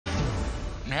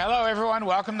Hello, everyone.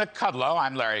 Welcome to Kudlow.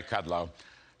 I'm Larry Kudlow.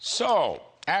 So,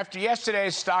 after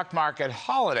yesterday's stock market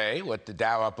holiday with the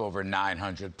Dow up over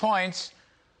 900 points,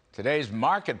 today's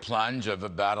market plunge of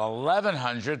about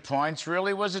 1,100 points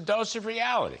really was a dose of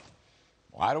reality.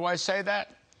 Why do I say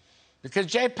that? Because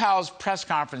Jay Powell's press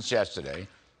conference yesterday,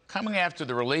 coming after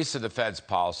the release of the Fed's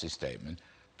policy statement,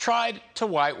 tried to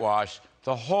whitewash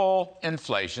the whole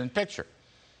inflation picture.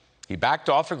 He backed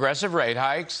off aggressive rate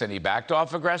hikes, and he backed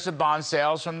off aggressive bond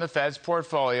sales from the Fed's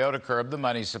portfolio to curb the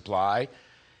money supply.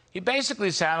 He basically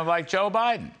sounded like Joe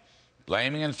Biden,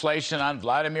 blaming inflation on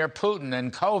Vladimir Putin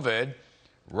and COVID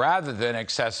rather than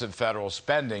excessive federal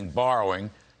spending, borrowing,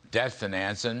 debt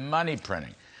finance, and money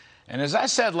printing. And as I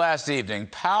said last evening,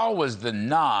 Powell was the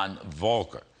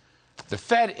non-Volcker. The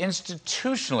Fed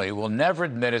institutionally will never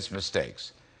admit its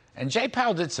mistakes. And Jay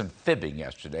Powell did some fibbing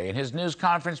yesterday in his news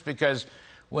conference because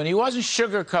when he wasn't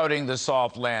sugarcoating the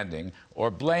soft landing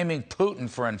or blaming Putin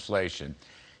for inflation,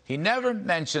 he never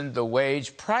mentioned the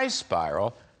wage price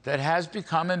spiral that has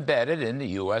become embedded in the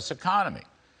U.S. economy.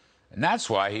 And that's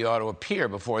why he ought to appear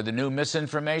before the new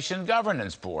Misinformation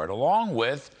Governance Board, along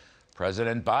with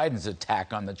President Biden's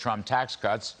attack on the Trump tax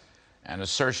cuts and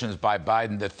assertions by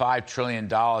Biden that $5 trillion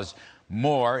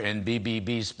more in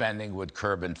BBB spending would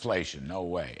curb inflation. No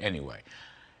way. Anyway,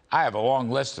 I have a long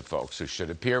list of folks who should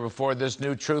appear before this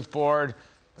new truth board,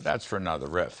 but that's for another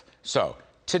riff. So,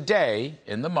 today,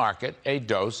 in the market, a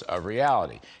dose of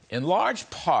reality. In large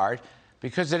part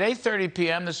because at 8:30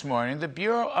 p.m. this morning, the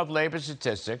Bureau of Labor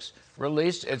Statistics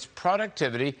released its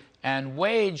productivity and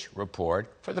wage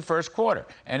report for the first quarter.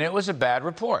 And it was a bad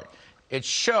report. It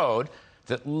showed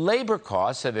that labor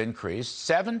costs have increased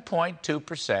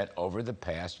 7.2% over the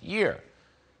past year.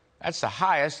 That's the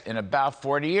highest in about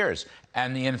 40 years.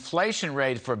 And the inflation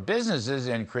rate for businesses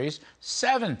increased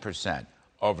 7%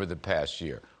 over the past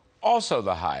year, also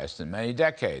the highest in many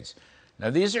decades. Now,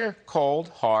 these are cold,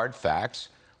 hard facts.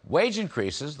 Wage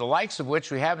increases, the likes of which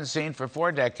we haven't seen for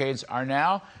 4 decades, are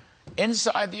now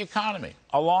inside the economy,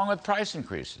 along with price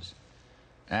increases.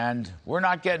 And we're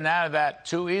not getting out of that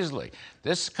too easily.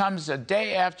 This comes a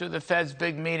day after the Fed's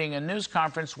big meeting and news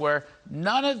conference where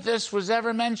none of this was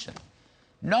ever mentioned.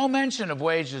 No mention of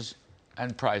wages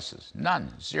and prices.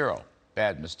 None. Zero.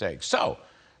 Bad mistake. So,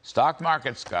 stock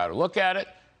markets got to look at it,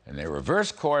 and they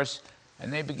reversed course,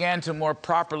 and they began to more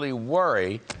properly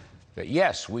worry that,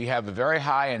 yes, we have a very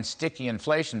high and sticky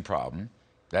inflation problem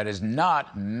that is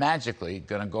not magically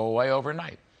going to go away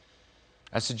overnight.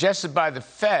 As suggested by the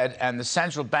Fed, and the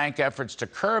central bank efforts to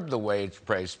curb the wage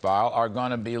price spiral are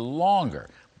going to be longer.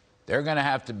 They're going to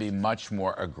have to be much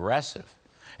more aggressive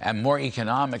and more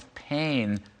economic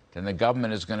pain than the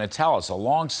government is going to tell us.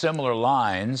 Along similar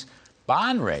lines,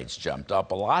 bond rates jumped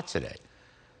up a lot today.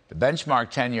 The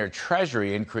benchmark 10-year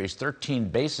Treasury increased 13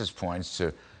 basis points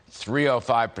to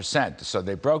 3.05%, so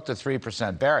they broke the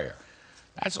 3% barrier.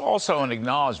 That's also an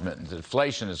acknowledgement that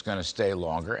inflation is going to stay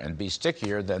longer and be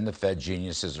stickier than the Fed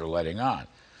geniuses are letting on.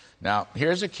 Now,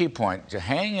 here's a key point. To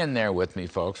hang in there with me,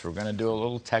 folks. We're going to do a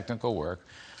little technical work.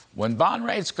 When bond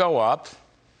rates go up,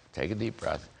 take a deep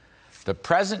breath, the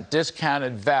present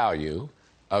discounted value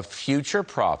of future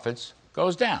profits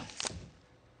goes down.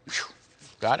 Whew.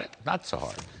 Got it? Not so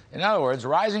hard. In other words,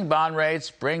 rising bond rates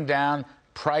bring down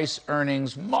price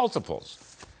earnings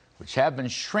multiples, which have been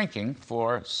shrinking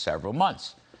for several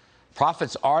months.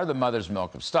 Profits are the mother's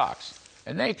milk of stocks,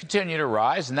 and they continue to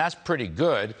rise, and that's pretty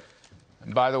good.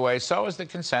 And by the way, so is the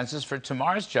consensus for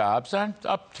tomorrow's jobs,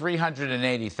 up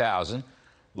 380,000.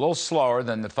 A little slower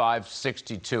than the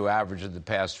 562 average of the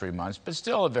past 3 months, but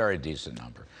still a very decent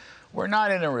number. We're not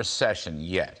in a recession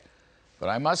yet, but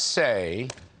I must say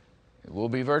it will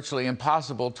be virtually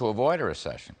impossible to avoid a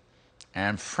recession.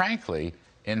 And frankly,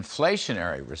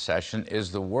 inflationary recession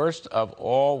is the worst of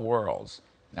all worlds.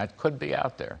 That could be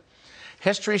out there.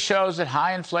 History shows that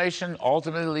high inflation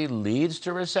ultimately leads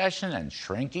to recession and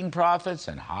shrinking profits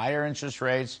and higher interest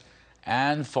rates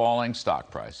and falling stock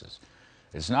prices.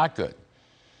 It's not good.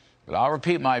 But I'll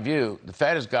repeat my view. The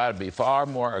Fed has got to be far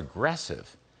more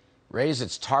aggressive, raise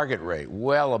its target rate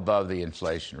well above the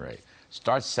inflation rate,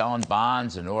 start selling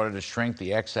bonds in order to shrink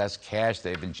the excess cash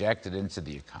they've injected into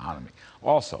the economy.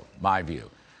 Also, my view,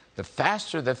 the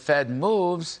faster the Fed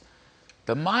moves,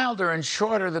 the milder and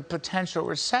shorter the potential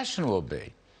recession will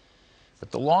be. But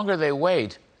the longer they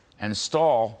wait and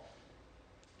stall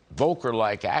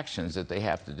Volcker-like actions that they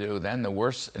have to do, then the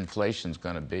worse inflation's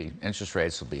going to be. Interest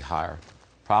rates will be higher.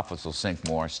 Profits will sink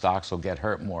more, stocks will get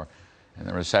hurt more, and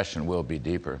the recession will be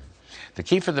deeper. The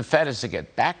key for the Fed is to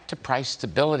get back to price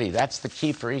stability. That's the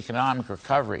key for economic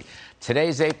recovery.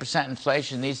 Today's 8%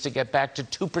 inflation needs to get back to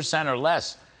 2% or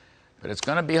less. But it's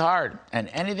going to be hard. And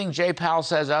anything Jay Powell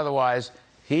says otherwise,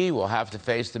 he will have to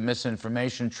face the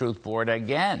misinformation truth board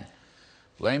again.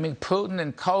 Blaming Putin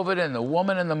and COVID and the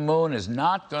woman in the moon is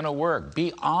not going to work.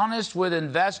 Be honest with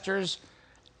investors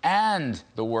and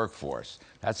the workforce.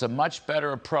 That's a much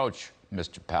better approach,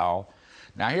 Mr. Powell.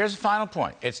 Now, here's the final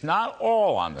point. It's not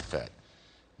all on the Fed.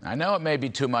 I know it may be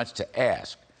too much to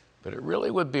ask, but it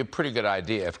really would be a pretty good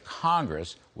idea if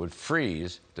Congress would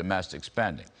freeze domestic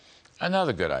spending.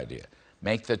 Another good idea,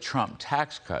 make the Trump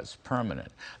tax cuts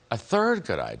permanent. A third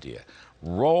good idea,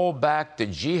 roll back the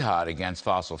jihad against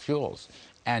fossil fuels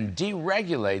and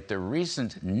deregulate the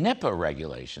recent NIPA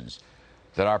regulations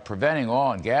that are preventing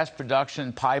oil and gas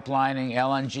production, pipelining,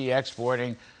 LNG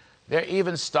exporting. They're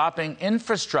even stopping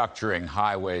infrastructuring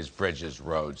highways, bridges,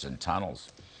 roads, and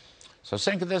tunnels. So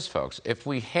think of this, folks. If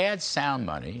we had sound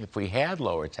money, if we had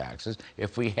lower taxes,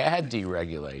 if we had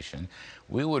deregulation,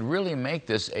 we would really make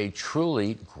this a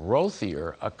truly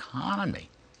growthier economy.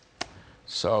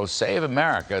 So save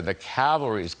America. The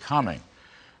cavalry's coming.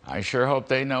 I sure hope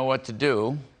they know what to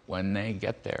do when they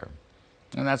get there.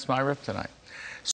 And that's my riff tonight.